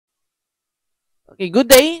Okay,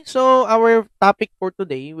 good day. So, our topic for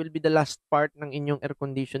today will be the last part ng inyong air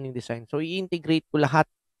conditioning design. So, i-integrate ko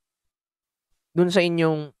lahat dun sa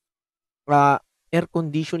inyong ah, air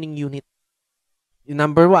conditioning unit. Yung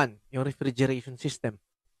number one, yung refrigeration system.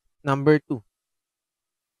 Number two,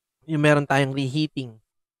 yung meron tayong reheating.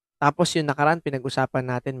 Tapos yung nakaraan, pinag-usapan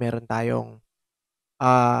natin, meron tayong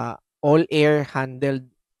all air handled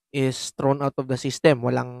is thrown out of the system.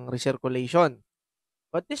 Walang recirculation.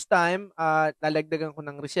 But this time, lalagdagan ko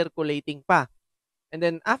ng recirculating pa. And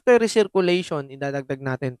then after recirculation, idadagdag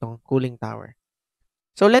natin tong cooling tower.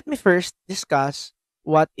 So let me first discuss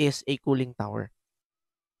what is a cooling tower.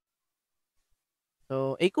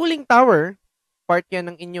 So a cooling tower, part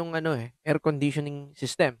yan ng inyong air conditioning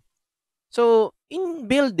system. So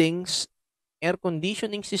in buildings, air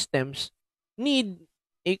conditioning systems need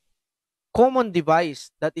a common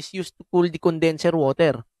device that is used to cool the condenser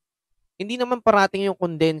water. Hindi naman parating yung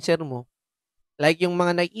condenser mo like yung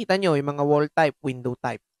mga nakikita nyo, yung mga wall type, window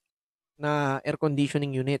type na air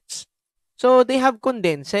conditioning units. So, they have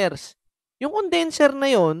condensers. Yung condenser na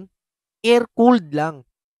yon, air-cooled lang.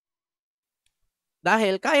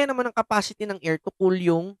 Dahil kaya naman ng capacity ng air to cool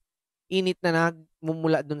yung init na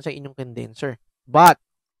nagmumula dun sa inyong condenser. But,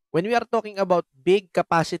 when we are talking about big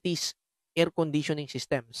capacities air conditioning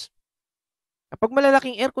systems, kapag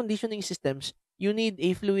malalaking air conditioning systems, you need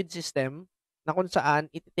a fluid system na kung saan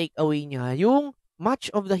iti-take away niya yung much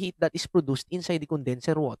of the heat that is produced inside the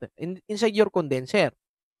condenser water, inside your condenser.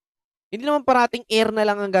 Hindi naman parating air na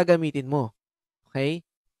lang ang gagamitin mo. Okay?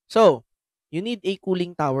 So, you need a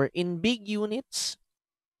cooling tower in big units,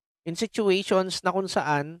 in situations na kung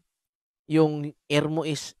saan yung air mo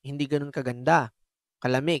is hindi ganun kaganda,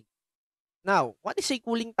 kalamig. Now, what is a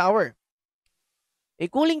cooling tower? A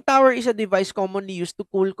cooling tower is a device commonly used to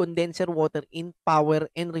cool condenser water in power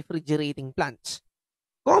and refrigerating plants.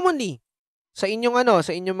 Commonly, sa inyong sa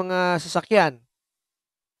inyong mga sasakyan,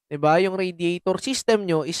 'di ba? Yung radiator system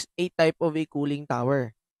nyo is a type of a cooling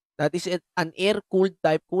tower. That is an air-cooled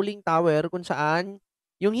type cooling tower kung saan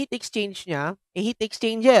yung heat exchange niya, heat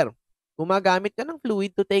exchanger. Gumagamit ka ng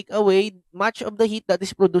fluid to take away much of the heat that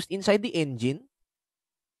is produced inside the engine.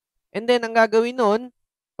 And then, ang gagawin nun,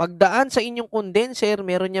 pagdaan sa inyong condenser,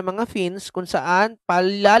 meron niya mga fins kung saan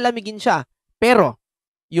palalamigin siya. Pero,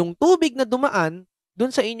 yung tubig na dumaan dun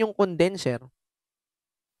sa inyong condenser,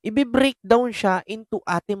 i-breakdown siya into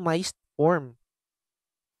atomized form.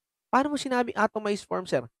 Paano mo sinabing atomized form,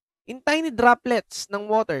 sir? In tiny droplets ng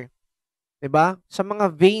water, 'di ba? Sa mga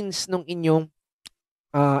veins ng inyong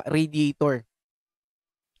radiator,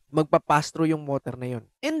 magpa-pass through yung water na yon.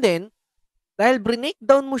 And then, dahil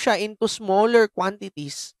breakdown mo siya into smaller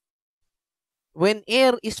quantities, when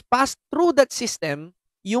air is passed through that system,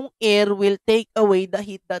 yung air will take away the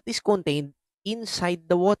heat that is contained inside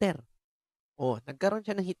the water. Oh, nagkaroon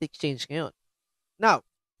siya ng heat exchange ngayon. Now,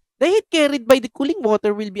 the heat carried by the cooling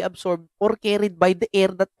water will be absorbed or carried by the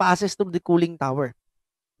air that passes through the cooling tower.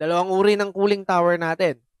 Dalawang uri ng cooling tower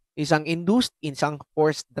natin. Isang induced, isang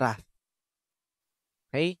forced draft.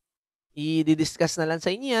 Okay? I-discuss na lang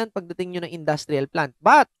sa inyo yan pagdating nyo ng industrial plant.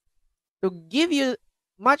 But, to give you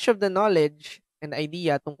much of the knowledge and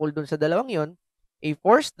idea tungkol dun sa dalawang yon, a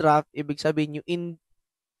forced draft, ibig sabihin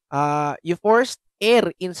you forced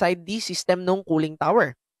air inside the system ng cooling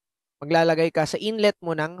tower. Maglalagay ka sa inlet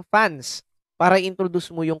mo ng fans para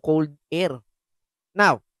introduce mo yung cold air.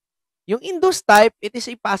 Now, yung induced type, it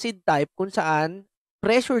is a passive type kung saan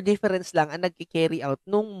pressure difference lang ang nagki-carry out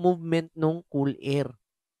nung movement nung cool air.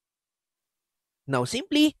 Now,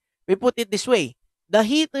 simply, we put it this way. The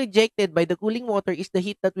heat rejected by the cooling water is the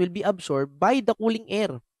heat that will be absorbed by the cooling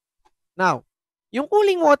air. Now, yung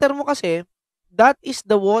cooling water mo kasi, that is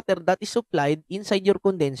the water that is supplied inside your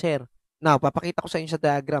condenser. Now, papakita ko sa inyo sa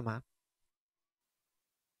diagram ha.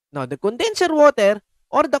 Now, the condenser water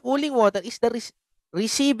or the cooling water is the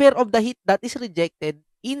receiver of the heat that is rejected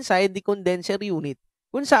inside the condenser unit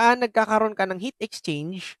kung saan nagkakaroon ka ng heat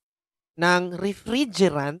exchange ng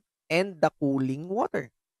refrigerant and the cooling water.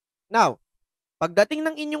 Now, pagdating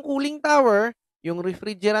ng inyong cooling tower, yung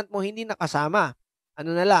refrigerant mo hindi nakasama.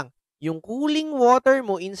 Ano na lang, yung cooling water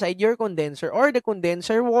mo inside your condenser or the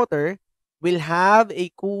condenser water will have a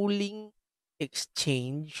cooling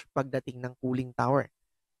exchange pagdating ng cooling tower.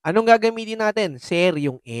 Anong gagamitin natin? Sir,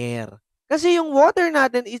 yung air. Kasi yung water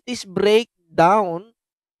natin, it is broken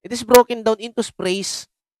down into sprays.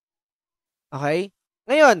 Okay?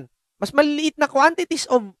 Ngayon, mas maliliit na quantities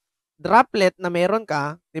of droplet na meron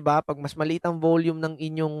ka, 'di ba? Pag mas maliit ang volume ng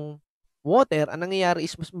inyong water, ang nangyayari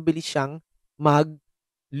is mas mabilis siyang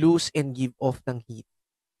mag-lose and give off ng heat.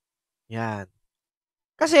 Yan.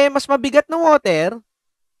 Kasi mas mabigat na water,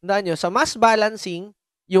 tandaan nyo, sa mass balancing,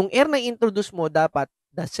 yung air na introduce mo dapat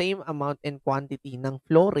the same amount and quantity ng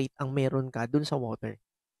flow rate ang meron ka dun sa water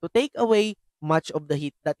to take away much of the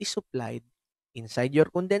heat that is supplied inside your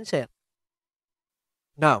condenser.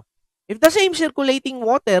 Now, if the same circulating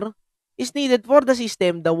water is needed for the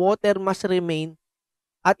system, the water must remain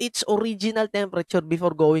at its original temperature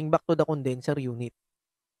before going back to the condenser unit.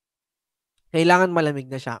 Kailangan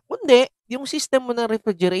malamig na siya. Kundi, yung system mo ng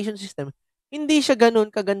refrigeration system, hindi siya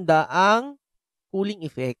ganun kaganda ang cooling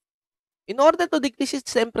effect. In order to decrease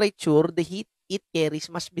its temperature, the heat it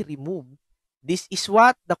carries must be removed. This is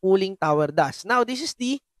what the cooling tower does. Now, this is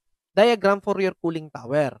the diagram for your cooling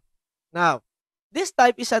tower. Now, this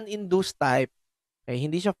type is an induced type. Okay,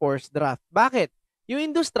 hindi siya forced draft. Bakit? Yung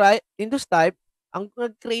induced type, ang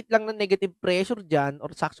nag-create lang ng negative pressure dyan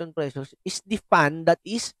or suction pressure is the fan that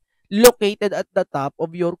is located at the top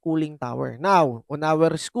of your cooling tower. Now, on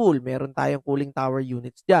our school, meron tayong cooling tower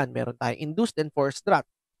units dyan. Meron tayong induced and forced draft.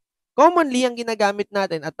 Commonly, ang ginagamit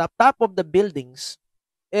natin at the top of the buildings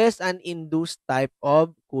is an induced type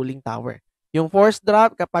of cooling tower. Yung forced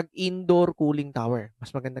draft kapag indoor cooling tower.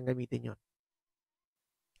 Mas magandang gamitin yon.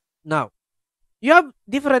 Now, you have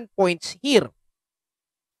different points here.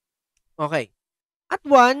 Okay. At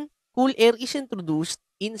one, cool air is introduced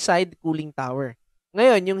inside the cooling tower.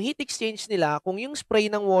 Ngayon, yung heat exchange nila, kung yung spray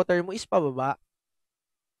ng water mo is pababa,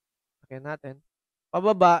 okay natin,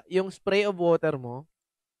 pababa, yung spray of water mo,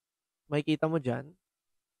 makikita mo dyan,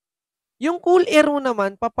 yung cool air mo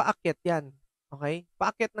naman, papaakyat yan. Okay?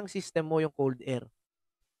 Paakyat ng system mo yung cold air.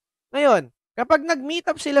 Ngayon, kapag nag-meet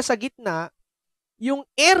up sila sa gitna, yung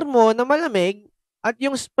air mo na malamig at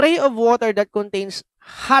yung spray of water that contains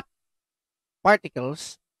hot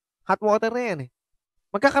particles, hot water na yan eh.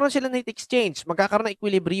 Magkakaroon sila ng heat exchange, magkakaroon ng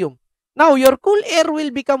equilibrium. Now, your cool air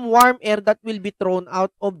will become warm air that will be thrown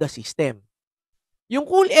out of the system. Yung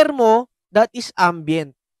cool air mo, that is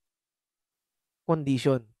ambient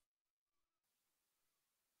condition.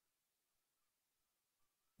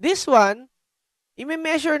 This one,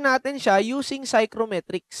 i-measure natin siya using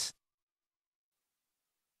psychrometrics.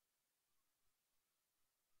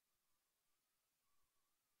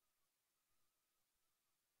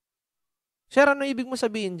 Sir, ano ibig mo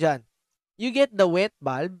sabihin dyan? You get the wet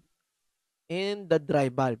bulb and the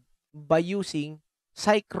dry bulb by using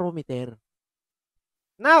psychrometer.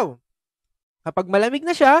 Now, kapag malamig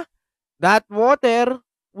na siya, that water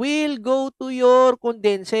will go to your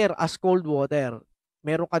condenser as cold water.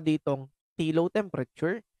 Meron ka ditong T-low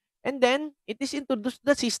temperature. And then, it is introduced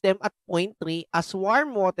to the system at 0.3 as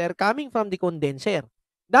warm water coming from the condenser.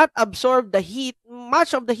 That absorb the heat,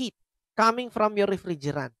 much of the heat coming from your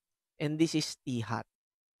refrigerant. And this is T-hot.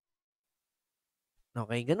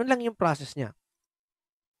 Okay, ganun lang yung process niya.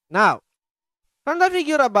 Now, from the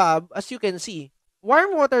figure above, as you can see,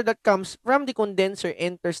 warm water that comes from the condenser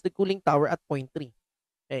enters the cooling tower at 0.3.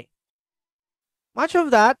 Okay. Much of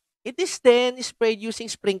that, it is then sprayed using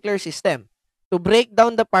sprinkler system to break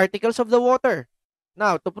down the particles of the water.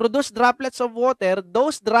 Now, to produce droplets of water,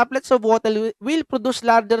 those droplets of water will produce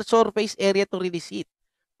larger surface area to release heat.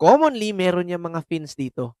 Commonly, meron yung mga fins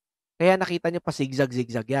dito. Kaya nakita nyo pa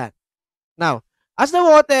zigzag-zigzag yan. Now, as the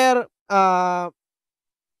water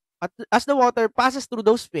passes through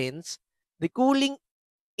those fins, the cooling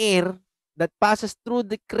air that passes through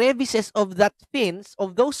the crevices of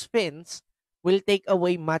those fins, will take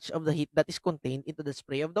away much of the heat that is contained into the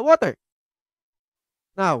spray of the water.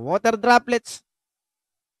 Now, water droplets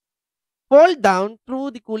fall down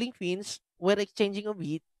through the cooling fins where exchanging of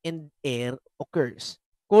heat and air occurs.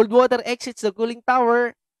 Cold water exits the cooling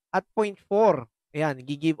tower at 0.4. Ayan,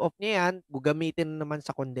 gi-give off niya yan, gugamitin naman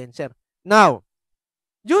sa condenser. Now,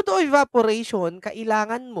 due to evaporation,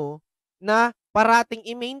 kailangan mo na parating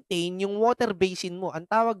i-maintain yung water basin mo. Ang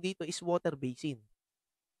tawag dito is water basin.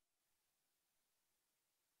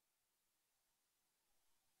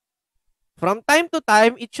 From time to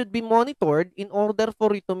time, it should be monitored in order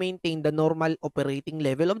for you to maintain the normal operating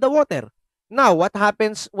level of the water. Now, what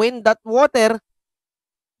happens when that water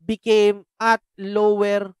became at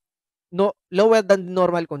lower than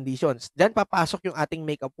normal conditions? Diyan papasok yung ating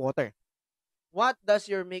makeup water. What does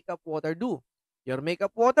your makeup water do? Your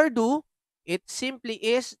makeup water do, it simply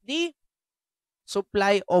is the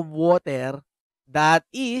supply of water that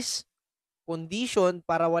is conditioned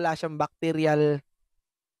para wala siyang bacterial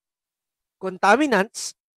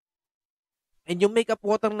contaminants. And yung makeup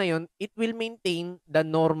water na yun, it will maintain the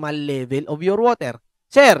normal level of your water.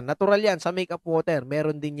 Sir, natural yan sa makeup water.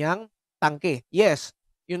 Meron din yang tangke. Yes,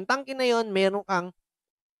 yung tangke na yun, meron kang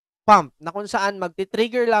pump na kung saan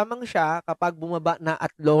magti-trigger lamang siya kapag bumaba na at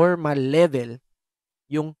normal level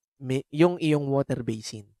yung yung iyong water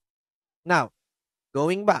basin. Now,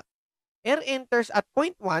 going back, air enters at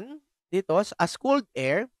point 1 dito as cooled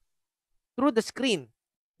air through the screen.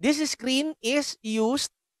 This screen is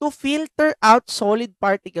used to filter out solid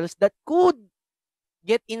particles that could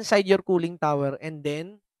get inside your cooling tower and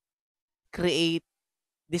then create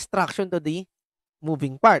distraction to the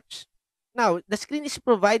moving parts. Now, the screen is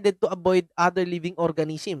provided to avoid other living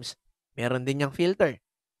organisms. Meron din yung filter.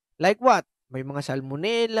 Like what? May mga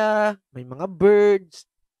salmonella, may mga birds.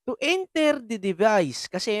 To enter the device,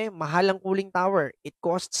 kasi mahal ang cooling tower. It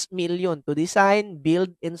costs million to design,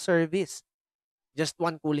 build, and service. Just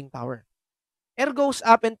one cooling tower. Air goes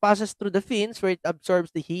up and passes through the fins where it absorbs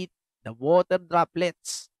the heat, the water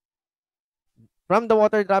droplets. From the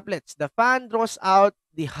water droplets, the fan draws out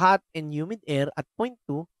the hot and humid air at point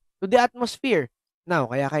 2 to the atmosphere. Now,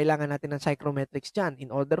 kaya kailangan natin ng psychrometrics dyan in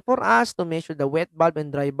order for us to measure the wet bulb and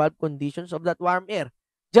dry bulb conditions of that warm air.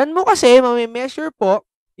 Dyan mo kasi mami-measure po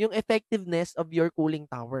yung effectiveness of your cooling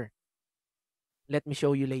tower. Let me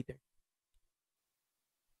show you later.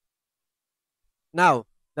 Now,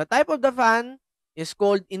 the type of the fan is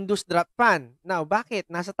called induced draft fan. Now, bakit?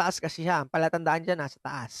 Nasa taas kasi siya. Ang palatandaan dyan, nasa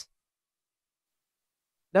taas.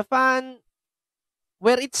 The fan,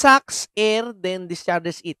 where it sucks air, then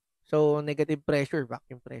discharges it. So, negative pressure,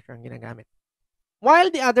 vacuum pressure ang ginagamit. While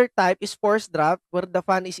the other type is forced draft, where the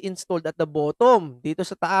fan is installed at the bottom, dito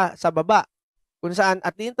sa taas, sa baba. Kung saan,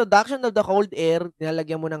 at the introduction of the cold air,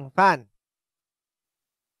 nilalagyan mo ng fan.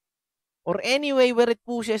 Or anyway, where it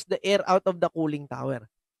pushes the air out of the cooling tower.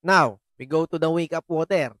 Now, we go to the wake-up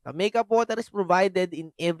water. The wake-up water is provided in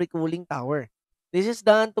every cooling tower. This is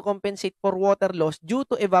done to compensate for water loss due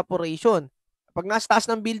to evaporation. Pag nasa taas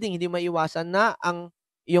ng building, hindi maiwasan na ang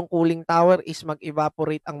iyong cooling tower is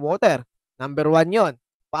mag-evaporate ang water. Number 1 yon.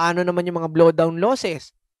 Paano naman yung mga blowdown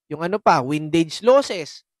losses? Yung ano pa, windage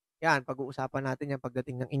losses. Yan, pag-uusapan natin yan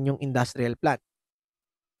pagdating ng inyong industrial plant.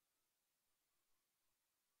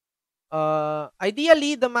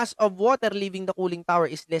 Ideally, the mass of water leaving the cooling tower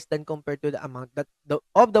is less than compared to the amount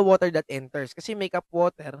of the water that enters. Kasi makeup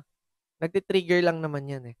water, nagtitrigger lang naman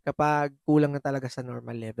yan kapag kulang na talaga sa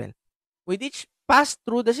normal level. With each pass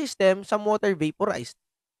through the system, some water vaporized.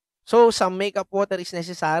 So, some makeup water is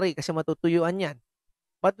necessary kasi matutuyuan yan.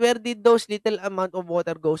 But where did those little amount of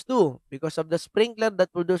water goes to? Because of the sprinkler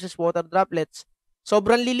that produces water droplets,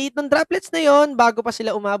 sobrang lilit ng droplets na yon, bago pa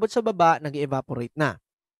sila umabot sa baba, nag-evaporate na.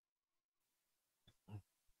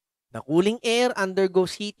 The cooling air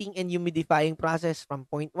undergoes heating and humidifying process from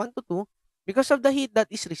point 1 to 2 because of the heat that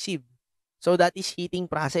is received. So that is heating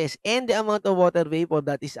process, and the amount of water vapor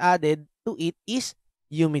that is added to it is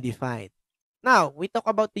humidified. Now, we talk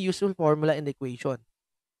about the usual formula and equation.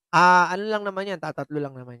 Ano lang naman yan, tatatlo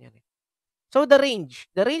lang naman yan. So the range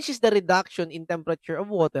is the reduction in temperature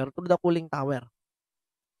of water through the cooling tower.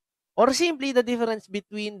 Or simply the difference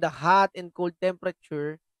between the hot and cold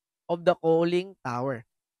temperature of the cooling tower.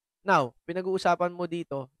 Now, pinag-uusapan mo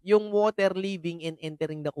dito, yung water leaving and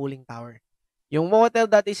entering the cooling tower. Yung water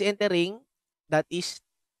that is entering, that is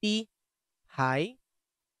T high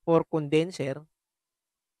for condenser.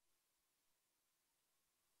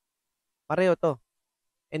 Pareho to.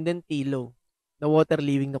 And then T low, the water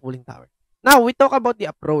leaving the cooling tower. Now, we talk about the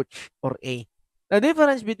approach, or A. The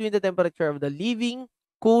difference between the temperature of the leaving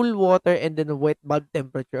cool water and then the wet bulb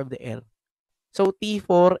temperature of the air. So,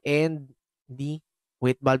 T4 and the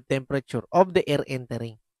wet bulb temperature of the air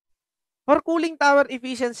entering. For cooling tower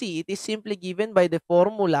efficiency, it is simply given by the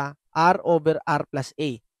formula R over R plus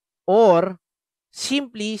A. Or,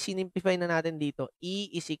 simply, sinimplify na natin dito, E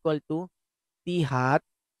is equal to T hot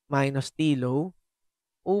minus T low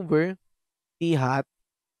over T hot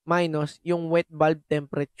minus yung wet bulb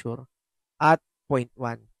temperature at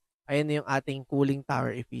 0.1. Ayan na yung ating cooling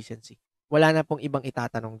tower efficiency. Wala na pong ibang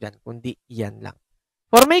itatanong dyan, kundi yan lang.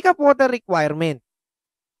 For makeup water requirement.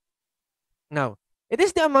 Now, it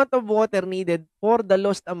is the amount of water needed for the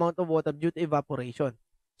lost amount of water due to evaporation.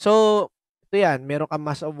 So, ito yan, meron ka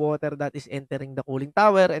mass of water that is entering the cooling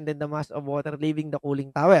tower and then the mass of water leaving the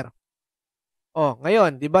cooling tower. Oh,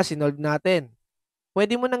 ngayon, di ba, sinolve natin.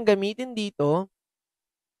 Pwede mo nang gamitin dito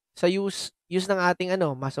sa use ng ating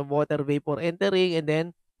mass of water vapor entering and then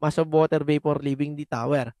mass of water vapor leaving the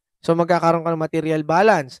tower. So, magkakaroon ka ng material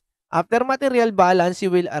balance. After material balance,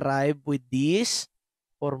 you will arrive with this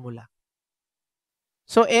formula.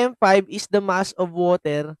 So, M5 is the mass of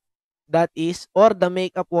water that is, or the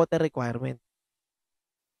makeup water requirement.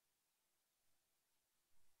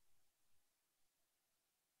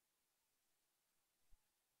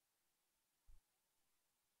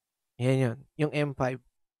 Yan yun, yung M5.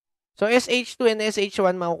 So, SH2 and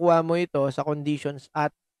SH1, makukuha mo ito sa conditions at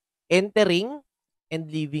entering and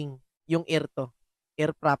leaving yung air to.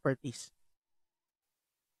 Air properties.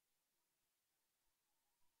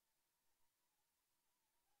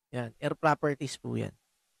 Yan, air properties po yan.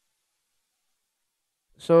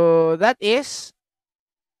 So, that is,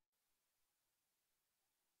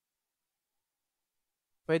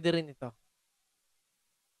 pwede rin ito.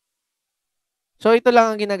 So, ito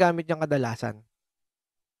lang ang ginagamit niyang kadalasan.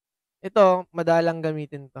 Ito, madalang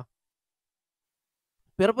gamitin to.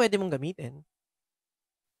 Pero pwede mong gamitin.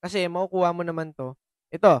 Kasi makukuha mo naman to.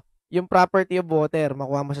 Ito, yung property of water,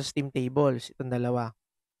 makuha mo sa steam tables. Itong dalawa.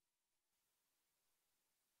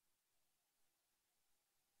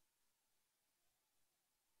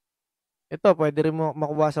 Ito, pwede rin mo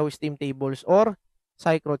makuha sa steam tables or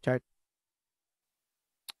cycrochart.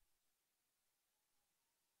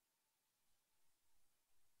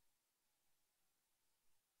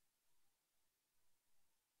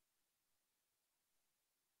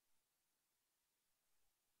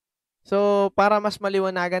 So, para mas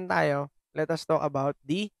maliwanagan tayo, let us talk about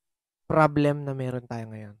the problem na meron tayo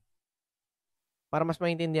ngayon. Para mas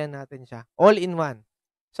maintindihan natin siya. All in one.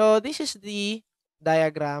 So, this is the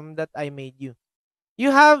diagram that I made you.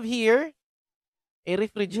 You have here a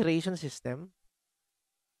refrigeration system.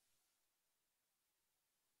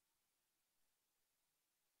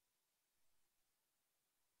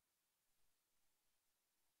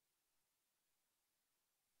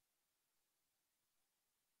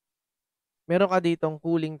 Meron ka ditong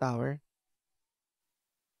cooling tower.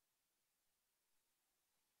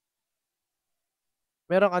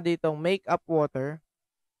 Meron ka ditong make-up water.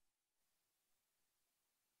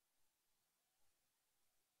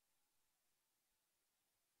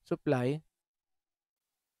 Supply.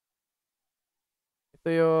 Ito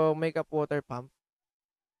yung make-up water pump.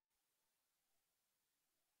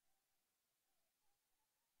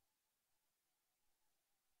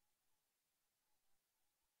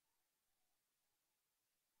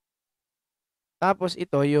 Tapos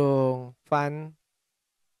ito yung fan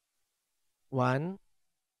 1,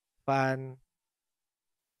 fan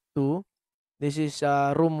 2. This is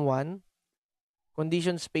room 1.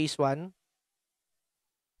 Condition space 1.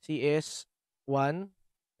 CS 1.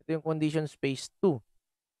 Ito yung condition space 2.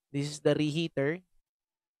 This is the reheater.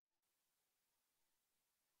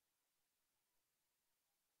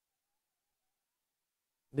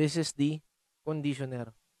 This is the conditioner.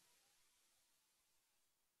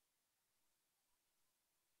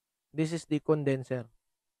 This is the condenser.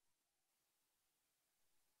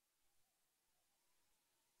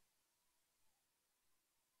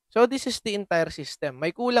 So, this is the entire system.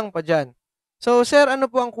 May kulang pa dyan. So, sir, ano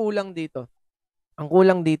po ang kulang dito? Ang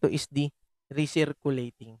kulang dito is the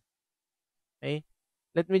recirculating. Okay?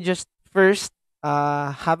 Let me just first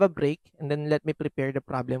have a break and then let me prepare the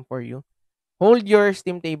problem for you. Hold your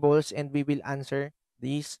steam tables and we will answer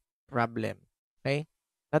this problem. Okay?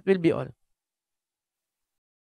 That will be all.